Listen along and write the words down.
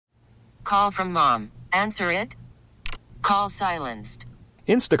Call from mom. Answer it. Call silenced.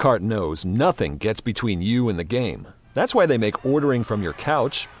 Instacart knows nothing gets between you and the game. That's why they make ordering from your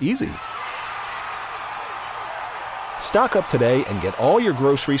couch easy. Stock up today and get all your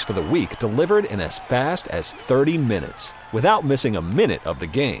groceries for the week delivered in as fast as 30 minutes without missing a minute of the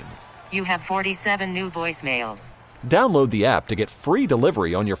game. You have 47 new voicemails. Download the app to get free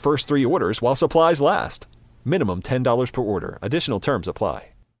delivery on your first 3 orders while supplies last. Minimum $10 per order. Additional terms apply.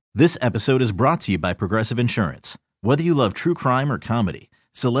 This episode is brought to you by Progressive Insurance. Whether you love true crime or comedy,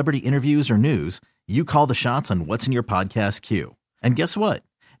 celebrity interviews or news, you call the shots on what's in your podcast queue. And guess what?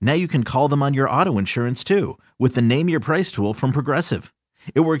 Now you can call them on your auto insurance too with the Name Your Price tool from Progressive.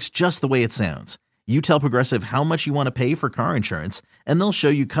 It works just the way it sounds. You tell Progressive how much you want to pay for car insurance, and they'll show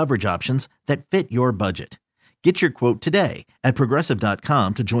you coverage options that fit your budget. Get your quote today at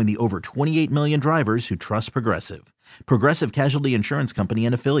Progressive.com to join the over 28 million drivers who trust Progressive. Progressive Casualty Insurance Company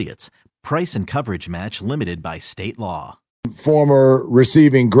and Affiliates. Price and coverage match limited by state law. Former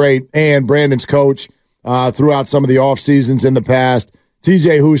receiving great and Brandon's coach throughout some of the off seasons in the past,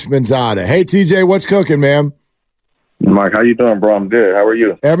 T.J. Houshmandzadeh. Hey, T.J., what's cooking, man? Mike, how you doing, bro? I'm good. How are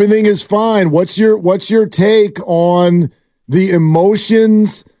you? Everything is fine. What's your take on the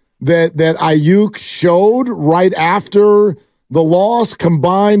emotions that Aiyuk showed right after the loss,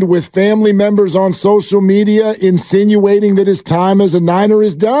 combined with family members on social media insinuating that his time as a Niner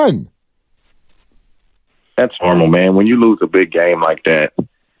is done? That's normal, man. When you lose a big game like that,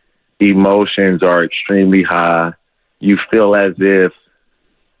 emotions are extremely high. You feel as if,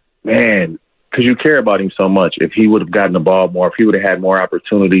 man, because you care about him so much. If he would have gotten the ball more, if he would have had more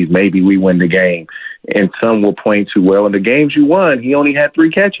opportunities, maybe we win the game. And some will point to, well, in the games you won, he only had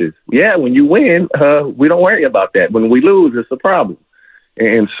 3 catches. Yeah, when you win, we don't worry about that. When we lose, it's a problem.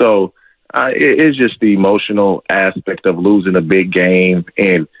 And so it's just the emotional aspect of losing a big game.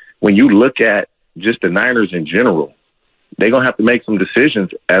 And when you look at just the Niners in general, they're going to have to make some decisions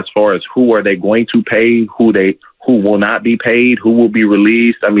as far as who are they going to pay, who will not be paid, who will be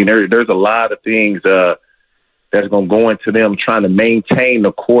released. I mean, there's a lot of things that's going to go into them trying to maintain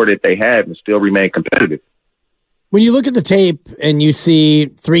the core that they have and still remain competitive. When you look at the tape and you see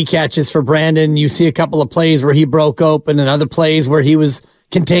 3 catches for Brandon, you see a couple of plays where he broke open and other plays where he was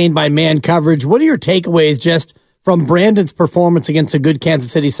contained by man coverage. What are your takeaways just from Brandon's performance against a good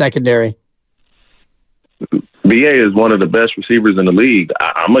Kansas City secondary? BA is one of the best receivers in the league.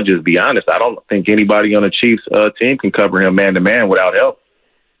 I'm going to just be honest. I don't think anybody on the Chiefs team can cover him man-to-man without help.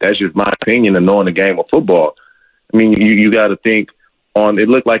 That's just my opinion of knowing the game of football. I mean, you got to think on. It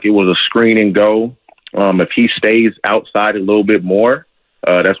looked like it was a screen and go. If he stays outside a little bit more,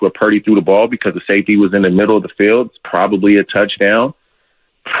 that's where Purdy threw the ball because the safety was in the middle of the field. It's probably a touchdown.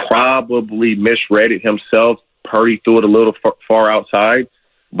 Probably misread it himself. Purdy threw it a little far outside.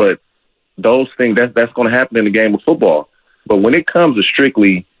 But those things, that's going to happen in the game of football. But when it comes to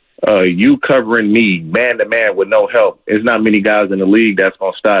strictly you covering me man-to-man with no help, there's not many guys in the league that's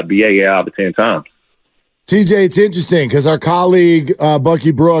going to stop BA out of 10 times. TJ, it's interesting because our colleague,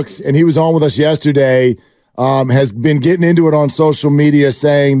 Bucky Brooks, and he was on with us yesterday, has been getting into it on social media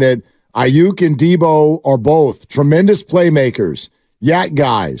saying that Aiyuk and Debo are both tremendous playmakers, yak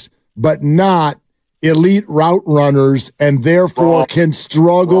guys, but not elite route runners and therefore can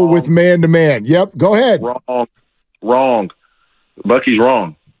struggle with man-to-man. Yep, go ahead. Wrong. Bucky's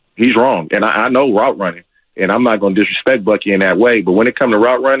wrong. He's wrong. And I know route running, and I'm not going to disrespect Bucky in that way, but when it comes to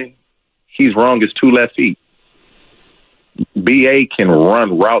route running, he's wrong as 2 left feet. BA can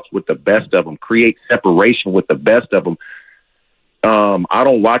run routes with the best of them, create separation with the best of them. I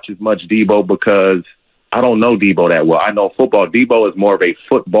don't watch as much Debo because I don't know Debo that well. I know football. Debo is more of a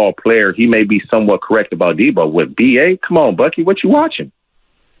football player. He may be somewhat correct about Debo. With BA, come on, Bucky, what you watching?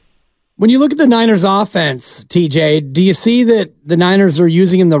 When you look at the Niners offense, TJ, do you see that the Niners are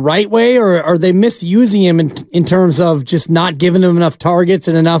using him the right way, or are they misusing him in terms of just not giving him enough targets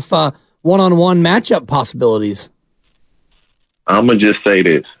and enough one-on-one matchup possibilities? I'm going to just say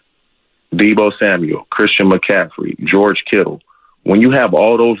this. Debo Samuel, Christian McCaffrey, George Kittle. When you have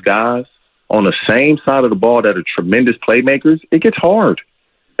all those guys on the same side of the ball that are tremendous playmakers, it gets hard.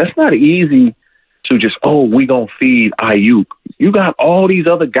 That's not easy to just, we going to feed Aiyuk. You got all these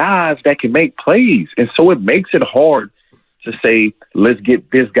other guys that can make plays. And so it makes it hard to say, let's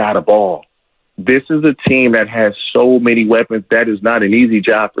get this guy the ball. This is a team that has so many weapons. That is not an easy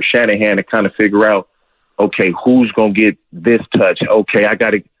job for Shanahan to kind of figure out, okay, who's going to get this touch? Okay,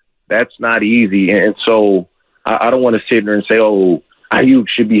 that's not easy. And so I don't want to sit there and say, Aiyuk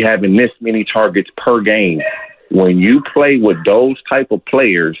should be having this many targets per game. When you play with those type of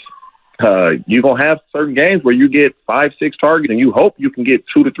players, You're going to have certain games where you get 5-6 targets, and you hope you can get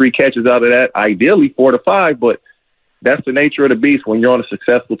 2 to 3 catches out of that, ideally 4 to 5, but that's the nature of the beast when you're on a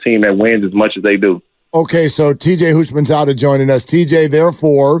successful team that wins as much as they do. Okay, so T.J. Houshmandzadeh joining us. T.J.,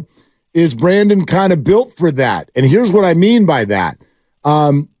 therefore, is Brandon kind of built for that? And here's what I mean by that.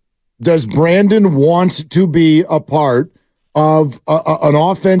 Does Brandon want to be a part of an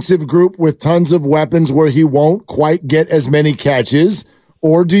offensive group with tons of weapons where he won't quite get as many catches?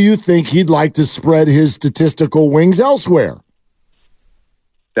 Or do you think he'd like to spread his statistical wings elsewhere?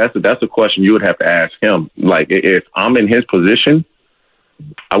 That's a question you would have to ask him. Like, if I'm in his position,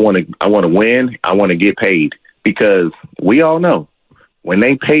 I want to win. I want to get paid, because we all know when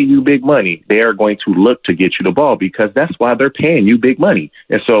they pay you big money, they are going to look to get you the ball, because that's why they're paying you big money.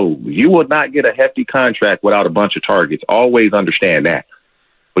 And so you will not get a hefty contract without a bunch of targets. Always understand that.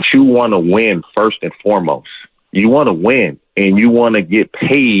 But you want to win first and foremost. You want to win, and you want to get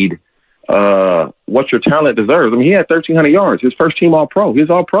paid what your talent deserves. I mean, he had 1,300 yards. His first team All-Pro. He's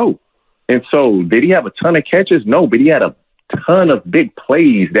All-Pro. And so did he have a ton of catches? No, but he had a ton of big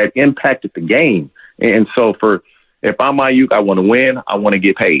plays that impacted the game. And so if I'm Aiyuk, I want to win. I want to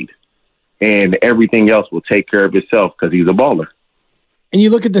get paid. And everything else will take care of itself because he's a baller. And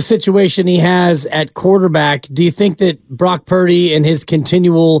you look at the situation he has at quarterback, do you think that Brock Purdy and his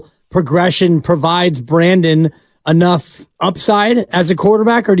continual progression provides Brandon enough upside as a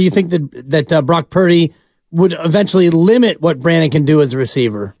quarterback, or do you think that Brock Purdy would eventually limit what Brandon can do as a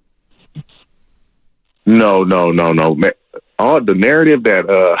receiver? No. All the narrative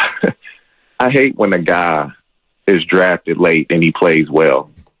that I hate when a guy is drafted late and he plays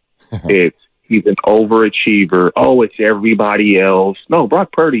well. He's an overachiever. Oh, it's everybody else. No,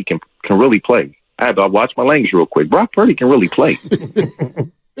 Brock Purdy can really play. I had to watch my language real quick. Brock Purdy can really play.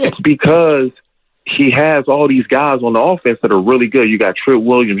 It's because he has all these guys on the offense that are really good. You got Trent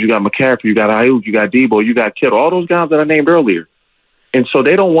Williams, you got McCaffrey, you got Aiyuk, you got Debo, you got Kittle, all those guys that I named earlier. And so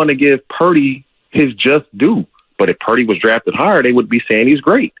they don't want to give Purdy his just due. But if Purdy was drafted higher, they would be saying he's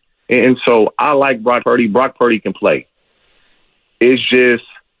great. And so I like Brock Purdy. Brock Purdy can play. It's just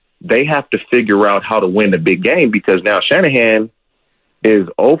they have to figure out how to win the big game, because now Shanahan is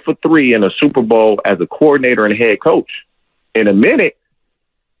 0 for 3 in a Super Bowl as a coordinator and head coach. In a minute,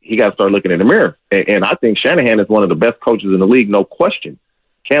 he got to start looking in the mirror. And I think Shanahan is one of the best coaches in the league, no question.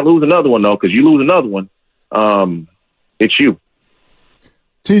 Can't lose another one, though, because you lose another one, it's you.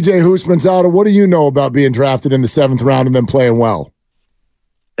 T.J. Houshmandzadeh, what do you know about being drafted in the 7th round and then playing well?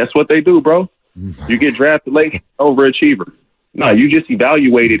 That's what they do, bro. You get drafted late, overachiever. No, you just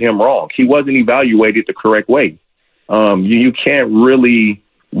evaluated him wrong. He wasn't evaluated the correct way. You can't really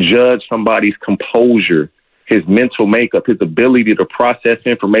judge somebody's composure, his mental makeup, his ability to process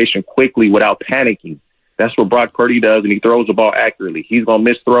information quickly without panicking. That's what Brock Purdy does, and he throws the ball accurately. He's going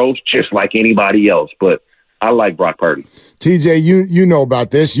to miss throws just like anybody else, but I like Brock Purdy. TJ, you know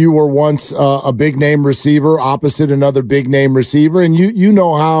about this. You were once a big-name receiver opposite another big-name receiver, and you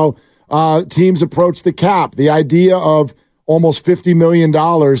know how teams approach the cap. The idea of almost $50 million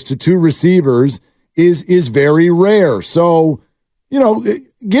to 2 receivers is very rare. So,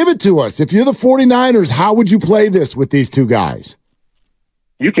 give it to us. If you're the 49ers, how would you play this with these 2 guys?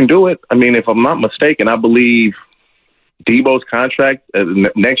 You can do it. I mean, if I'm not mistaken, I believe Debo's contract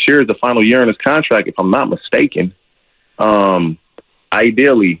next year is the final year in his contract, if I'm not mistaken.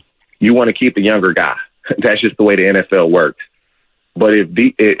 Ideally, you want to keep the younger guy. That's just the way the NFL works. But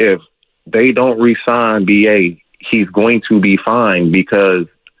if they don't re-sign BA, he's going to be fine, because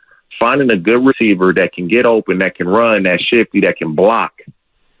finding a good receiver that can get open, that can run, that's shifty, that can block,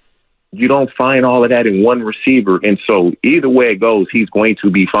 you don't find all of that in one receiver. And so either way it goes, he's going to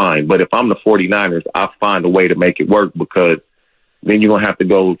be fine. But if I'm the 49ers, I'll find a way to make it work, because then you're going to have to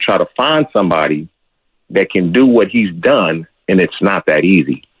go try to find somebody that can do what he's done, and it's not that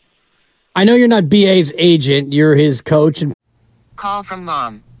easy. I know you're not BA's agent. You're his coach. Call from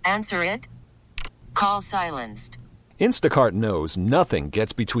mom. Answer it. Call silenced. Instacart knows nothing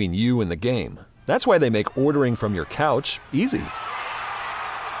gets between you and the game. That's why they make ordering from your couch easy.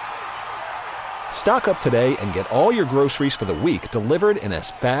 Stock up today and get all your groceries for the week delivered in as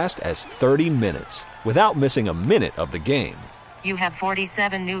fast as 30 minutes without missing a minute of the game. You have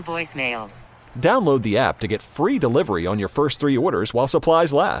 47 new voicemails. Download the app to get free delivery on your first 3 orders while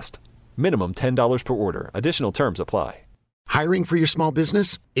supplies last. Minimum $10 per order. Additional terms apply. Hiring for your small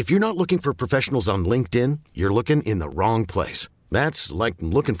business? If you're not looking for professionals on LinkedIn, you're looking in the wrong place. That's like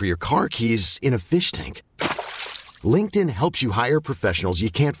looking for your car keys in a fish tank. LinkedIn helps you hire professionals you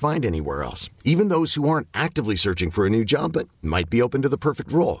can't find anywhere else, even those who aren't actively searching for a new job but might be open to the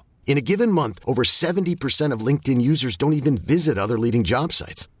perfect role. In a given month, over 70% of LinkedIn users don't even visit other leading job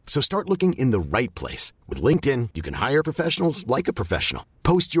sites. So start looking in the right place. With LinkedIn, you can hire professionals like a professional.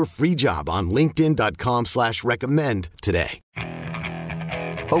 Post your free job on linkedin.com/recommend today.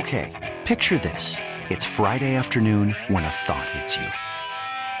 Okay, picture this. It's Friday afternoon when a thought hits you.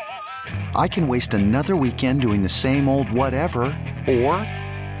 I can waste another weekend doing the same old whatever, or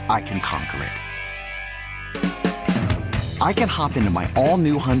I can conquer it. I can hop into my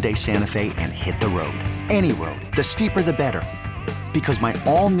all-new Hyundai Santa Fe and hit the road. Any road. The steeper, the better. Because my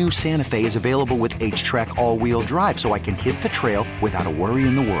all-new Santa Fe is available with H-Track all-wheel drive, so I can hit the trail without a worry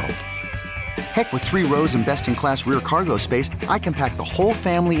in the world. Heck, with 3 rows and best-in-class rear cargo space, I can pack the whole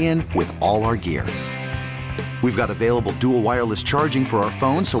family in with all our gear. We've got available dual wireless charging for our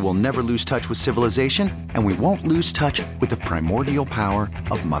phones, so we'll never lose touch with civilization, and we won't lose touch with the primordial power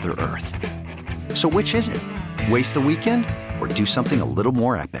of Mother Earth. So which is it? Waste the weekend or do something a little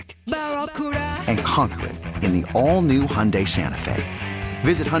more epic? And conquer it in the all-new Hyundai Santa Fe.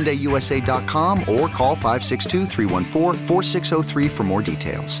 Visit HyundaiUSA.com or call 562-314-4603 for more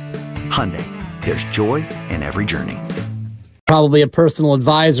details. Hyundai, there's joy in every journey. Probably a personal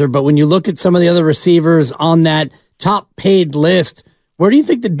advisor, but when you look at some of the other receivers on that top paid list, where do you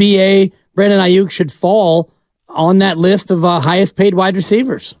think that BA, Brandon Aiyuk, should fall on that list of highest paid wide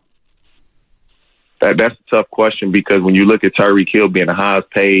receivers? That's a tough question because when you look at Tyreek Hill being the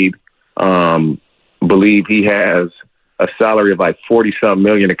highest paid, believe he has a salary of like $40-something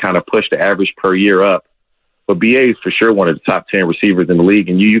million to kind of push the average per year up. But BA is for sure one of the top 10 receivers in the league,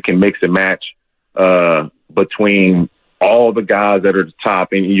 and you can mix and match between all the guys that are at the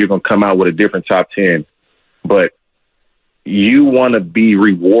top, and you're going to come out with a different top 10. But you want to be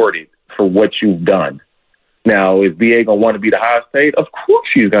rewarded for what you've done. Now, is BA going to want to be the highest paid? Of course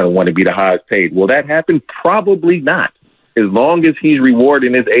he's going to want to be the highest paid. Will that happen? Probably not. As long as he's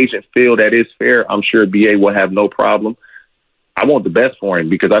rewarding his agent feel that is fair, I'm sure BA will have no problem. I want the best for him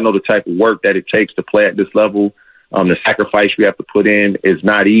because I know the type of work that it takes to play at this level. The sacrifice you have to put in is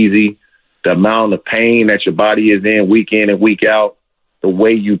not easy. The amount of pain that your body is in and week out, the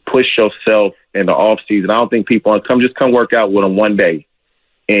way you push yourself in the offseason. I don't think people want to come work out with him one day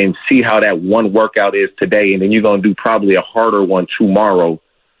and see how that one workout is today, and then you're going to do probably a harder one tomorrow.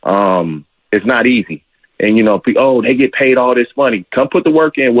 It's not easy. And, they get paid all this money. Come put the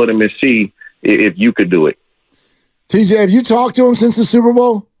work in with him and see if you could do it. TJ, have you talked to him since the Super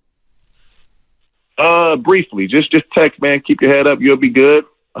Bowl? Briefly. Just text, man. Keep your head up. You'll be good.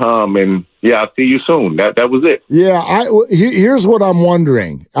 And, yeah, I'll see you soon. That was it. Yeah, here's what I'm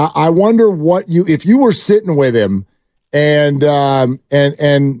wondering. I wonder if you were sitting with him and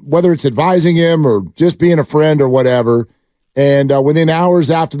whether it's advising him or just being a friend or whatever, and within hours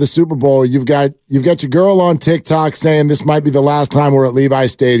after the Super Bowl, you've got your girl on TikTok saying this might be the last time we're at Levi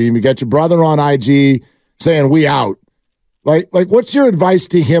Stadium. You got your brother on IG saying we out. Like what's your advice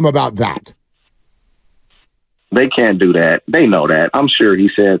to him about that? They can't do that. They know that. I'm sure he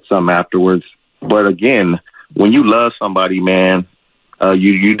said something afterwards. But again, when you love somebody, man,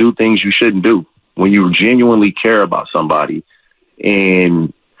 you do things you shouldn't do. When you genuinely care about somebody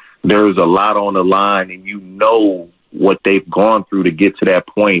and there's a lot on the line and you know what they've gone through to get to that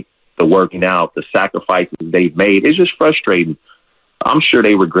point, the working out, the sacrifices they've made, it's just frustrating. I'm sure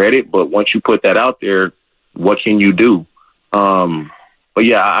they regret it, but once you put that out there, what can you do? But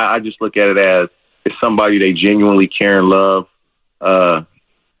yeah, I just look at it as it's somebody they genuinely care and love.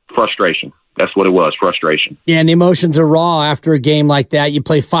 Frustration. That's what it was, frustration. Yeah, and the emotions are raw after a game like that. You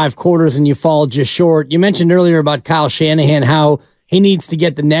play 5 quarters and you fall just short. You mentioned earlier about Kyle Shanahan, how he needs to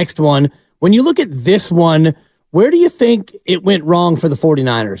get the next one. When you look at this one, where do you think it went wrong for the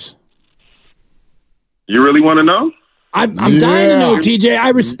 49ers? You really want to know? I'm dying to know, TJ. I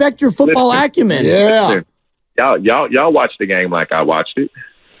respect your football acumen. Yeah. Y'all watched the game like I watched it.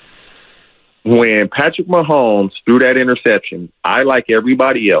 When Patrick Mahomes threw that interception, I, like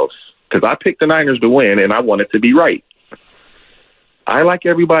everybody else, because I picked the Niners to win and I wanted to be right, I, like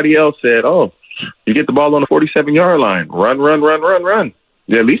everybody else, said, you get the ball on the 47-yard line. Run.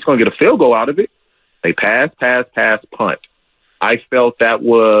 You're at least going to get a field goal out of it. They pass, punt. I felt that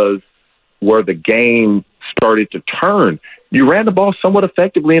was where the game started to turn. You ran the ball somewhat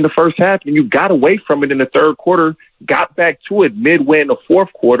effectively in the first half, and you got away from it in the third quarter, got back to it midway in the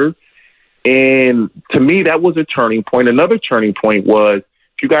fourth quarter. And to me, that was a turning point. Another turning point was,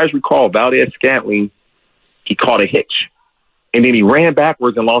 if you guys recall, Valdez-Scantling, he caught a hitch. And then he ran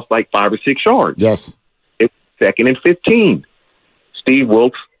backwards and lost like 5 or 6 yards. Yes. It's 2nd and 15. Steve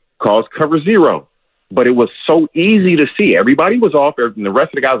Wilkes calls cover 0. But it was so easy to see. Everybody was off there, and the rest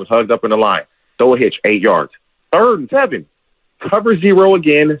of the guys were hugged up in the line. Throw a hitch, 8 yards. 3rd and 7. Cover 0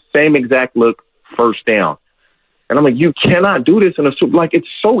 again, same exact look, first down. And I'm like, you cannot do this in a Super. Like, it's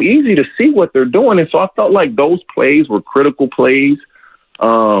so easy to see what they're doing. And so I felt like those plays were critical plays.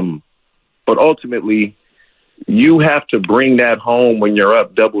 But ultimately, you have to bring that home when you're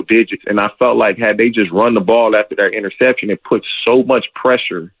up double digits. And I felt like had they just run the ball after their interception, it put so much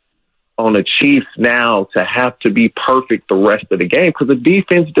pressure on the Chiefs now to have to be perfect the rest of the game, because the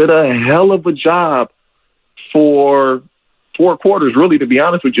defense did a hell of a job for 4 quarters, really, to be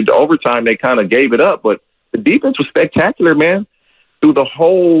honest with you. The overtime, they kind of gave it up, but the defense was spectacular, man, through the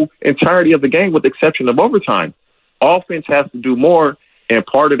whole entirety of the game with the exception of overtime. Offense has to do more, and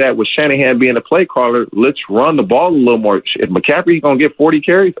part of that was Shanahan being a play caller. Let's run the ball a little more. If McCaffrey's going to get 40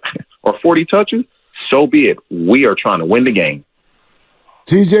 carries or 40 touches, so be it. We are trying to win the game.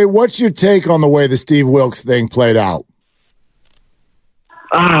 TJ, what's your take on the way the Steve Wilks thing played out?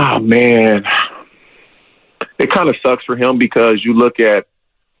 Man. It kind of sucks for him because you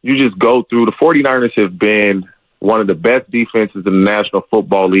just go through. The 49ers have been one of the best defenses in the National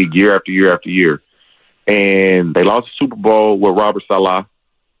Football League year after year after year. And they lost the Super Bowl with Robert Saleh.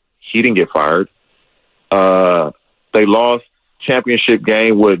 He didn't get fired. They lost championship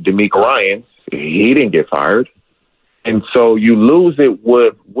game with DeMeco Ryans. He didn't get fired. And so you lose it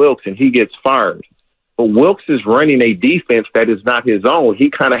with Wilks, and he gets fired. But Wilks is running a defense that is not his own. He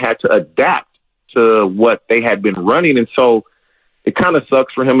kind of had to adapt to what they had been running, and so it kind of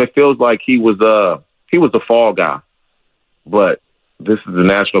sucks for him. It feels like he was a fall guy. But this is the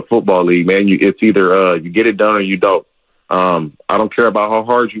National Football League, man. It's either you get it done or you don't. I don't care about how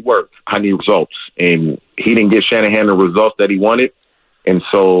hard you work. I need results, and he didn't get Shanahan the results that he wanted, and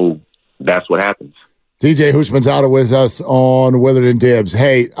so that's what happens. TJ Houshmandzadeh with us on Willard and Dibs.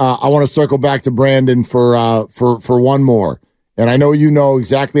 Hey, I want to circle back to Brandon for one more. And I know you know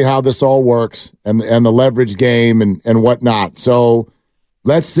exactly how this all works and the leverage game and whatnot. So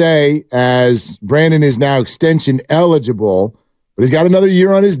let's say as Brandon is now extension eligible, but he's got another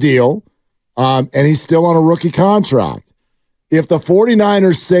year on his deal, and he's still on a rookie contract. If the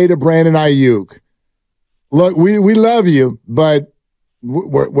 49ers say to Brandon Aiyuk, look, we love you, but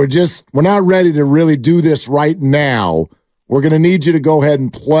we're not ready to really do this right now. We're going to need you to go ahead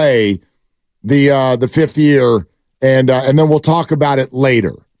and play the fifth year, and then we'll talk about it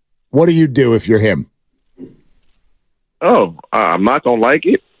later. What do you do if you're him? I'm not going to like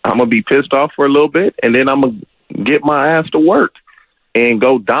it. I'm going to be pissed off for a little bit, and then I'm going to get my ass to work and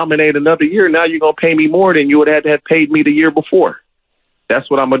go dominate another year. Now you're going to pay me more than you would have to have paid me the year before. That's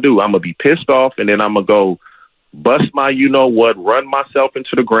what I'm going to do. I'm going to be pissed off, and then I'm going to go bust my you-know-what, run myself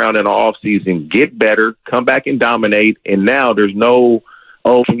into the ground in the offseason, get better, come back and dominate, and now there's no,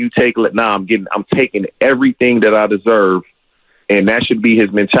 can you take it? Nah, I'm taking everything that I deserve, and that should be his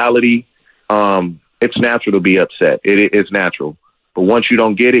mentality. It's natural to be upset. It's natural. But once you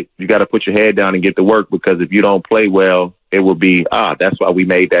don't get it, you got to put your head down and get to work, because if you don't play well, it will be, that's why we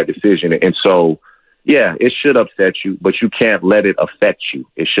made that decision. And so, yeah, it should upset you, but you can't let it affect you.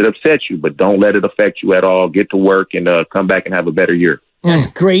 It should upset you, but don't let it affect you at all. Get to work and come back and have a better year. That's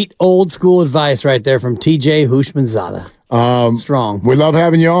great old school advice right there from TJ Houshmandzadeh. Strong. We love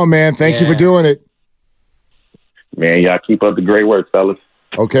having you on, man. Thank you for doing it. Man, y'all keep up the great work, fellas.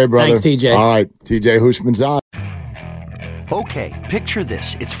 Okay, brother. Thanks, TJ. All right, TJ Houshmandzadeh. Okay, picture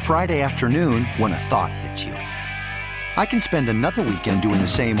this. It's Friday afternoon when a thought hits you. I can spend another weekend doing the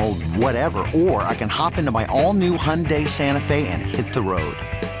same old whatever, or I can hop into my all-new Hyundai Santa Fe and hit the road.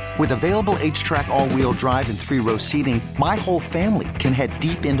 With available H-Track all-wheel drive and 3-row seating, my whole family can head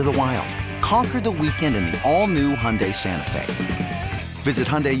deep into the wild. Conquer the weekend in the all-new Hyundai Santa Fe. Visit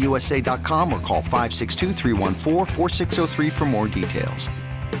HyundaiUSA.com or call 562-314-4603 for more details.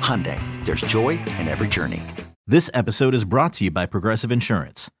 Hyundai, there's joy in every journey. This episode is brought to you by Progressive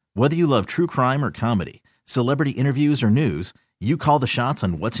Insurance. Whether you love true crime or comedy, celebrity interviews or news, you call the shots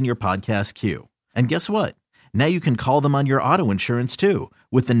on what's in your podcast queue. And guess what? Now you can call them on your auto insurance too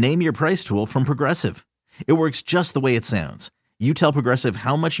with the Name Your Price tool from Progressive. It works just the way it sounds. You tell Progressive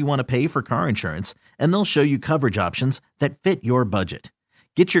how much you want to pay for car insurance, and they'll show you coverage options that fit your budget.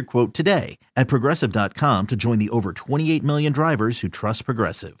 Get your quote today at Progressive.com to join the over 28 million drivers who trust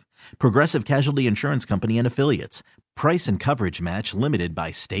Progressive. Progressive Casualty Insurance Company and Affiliates. Price and coverage match limited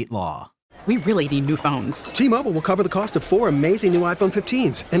by state law. We really need new phones. T-Mobile will cover the cost of 4 amazing new iPhone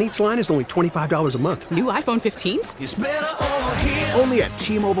 15s, and each line is only $25 a month. New iPhone 15s? It's better over here. Only at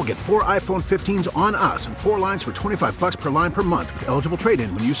T-Mobile, get 4 iPhone 15s on us and 4 lines for $25 per line per month with eligible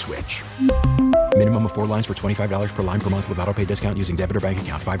trade-in when you switch. Minimum of 4 lines for $25 per line per month with autopay discount using debit or bank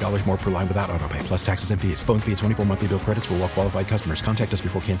account. $5 more per line without autopay, plus taxes and fees. Phone fee at 24 monthly bill credits for well-qualified customers. Contact us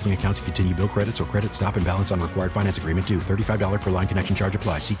before canceling account to continue bill credits or credit stop and balance on required finance agreement due. $35 per line connection charge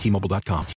applies. See T-Mobile.com.